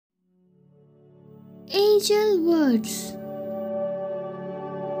Angel words.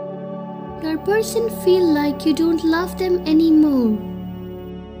 Your person feel like you don't love them anymore.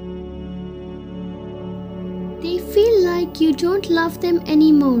 They feel like you don't love them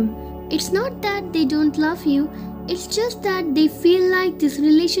anymore. It's not that they don't love you, it's just that they feel like this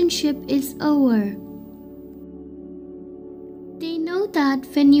relationship is over. They know that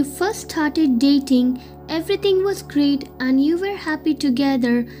when you first started dating, everything was great and you were happy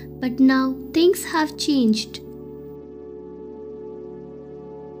together, but now things have changed.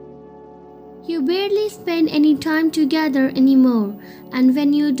 You barely spend any time together anymore, and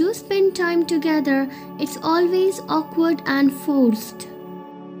when you do spend time together, it's always awkward and forced.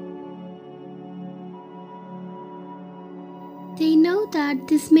 They know that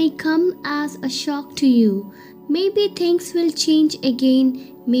this may come as a shock to you. Maybe things will change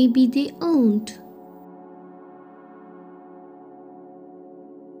again, maybe they won't.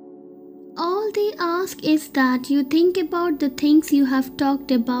 All they ask is that you think about the things you have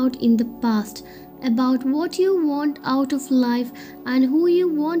talked about in the past, about what you want out of life and who you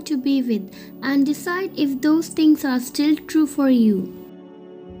want to be with, and decide if those things are still true for you.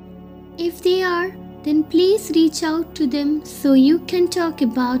 If they are, then please reach out to them so you can talk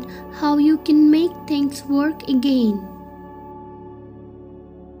about how you can make things work again.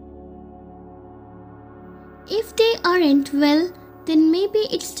 If they aren't, well, then maybe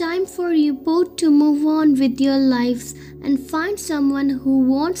it's time for you both to move on with your lives and find someone who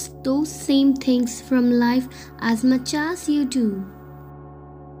wants those same things from life as much as you do.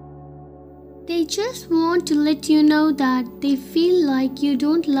 They just want to let you know that they feel like you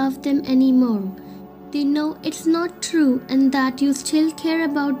don't love them anymore. They know it's not true and that you still care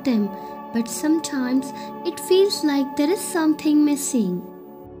about them, but sometimes it feels like there is something missing.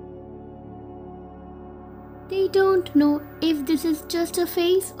 They don't know if this is just a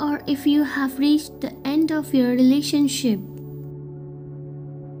phase or if you have reached the end of your relationship.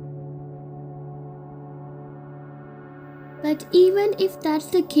 But even if that's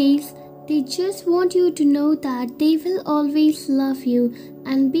the case, they just want you to know that they will always love you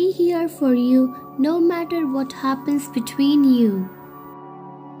and be here for you no matter what happens between you.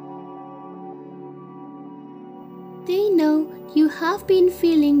 They know you have been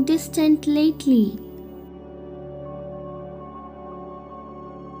feeling distant lately.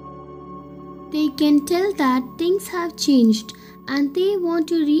 They can tell that things have changed and they want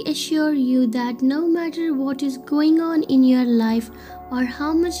to reassure you that no matter what is going on in your life or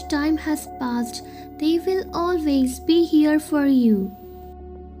how much time has passed, they will always be here for you.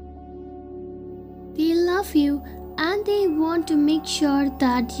 They love you and they want to make sure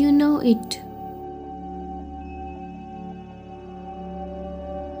that you know it.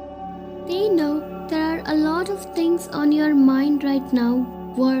 They know there are a lot of things on your mind right now.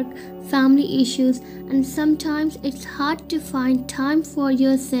 Work, family issues, and sometimes it's hard to find time for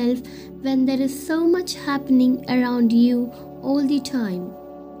yourself when there is so much happening around you all the time.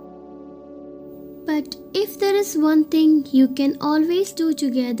 But if there is one thing you can always do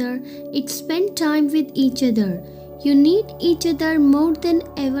together, it's spend time with each other. You need each other more than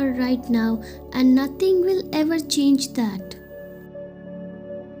ever right now, and nothing will ever change that.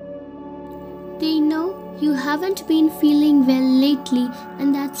 They know you haven't been feeling well lately,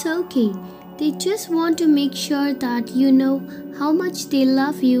 and that's okay. They just want to make sure that you know how much they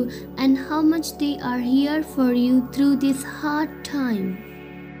love you and how much they are here for you through this hard time.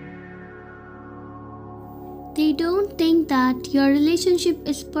 They don't think that your relationship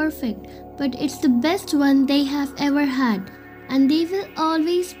is perfect, but it's the best one they have ever had, and they will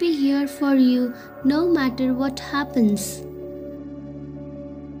always be here for you no matter what happens.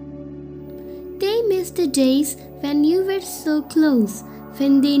 They miss the days when you were so close,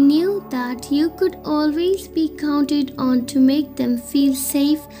 when they knew that you could always be counted on to make them feel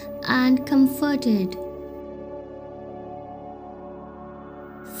safe and comforted.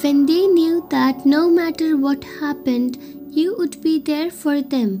 When they knew that no matter what happened, you would be there for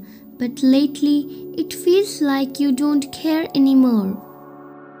them, but lately it feels like you don't care anymore.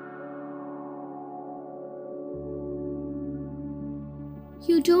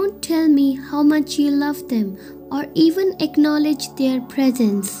 You don't tell me how much you love them or even acknowledge their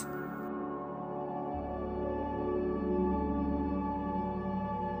presence.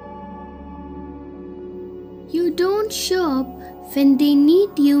 You don't show up when they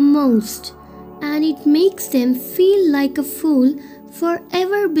need you most, and it makes them feel like a fool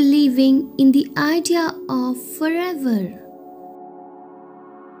forever believing in the idea of forever.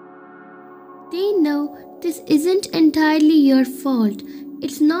 They know this isn't entirely your fault.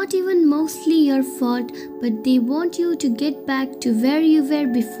 It's not even mostly your fault, but they want you to get back to where you were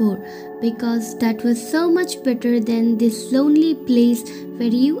before because that was so much better than this lonely place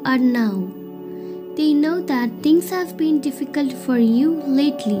where you are now. They know that things have been difficult for you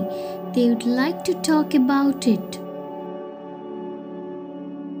lately. They would like to talk about it.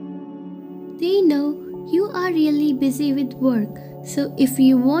 They know you are really busy with work, so if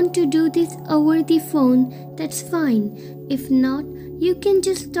you want to do this over the phone, that's fine. If not, you can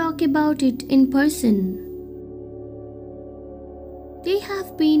just talk about it in person. They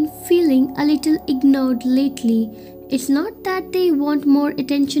have been feeling a little ignored lately. It's not that they want more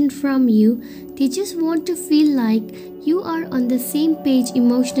attention from you, they just want to feel like you are on the same page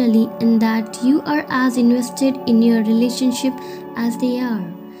emotionally and that you are as invested in your relationship as they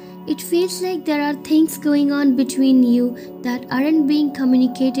are. It feels like there are things going on between you that aren't being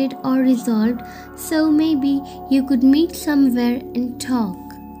communicated or resolved, so maybe you could meet somewhere and talk.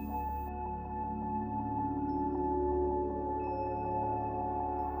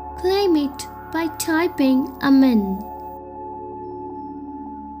 Claim it by typing Amen.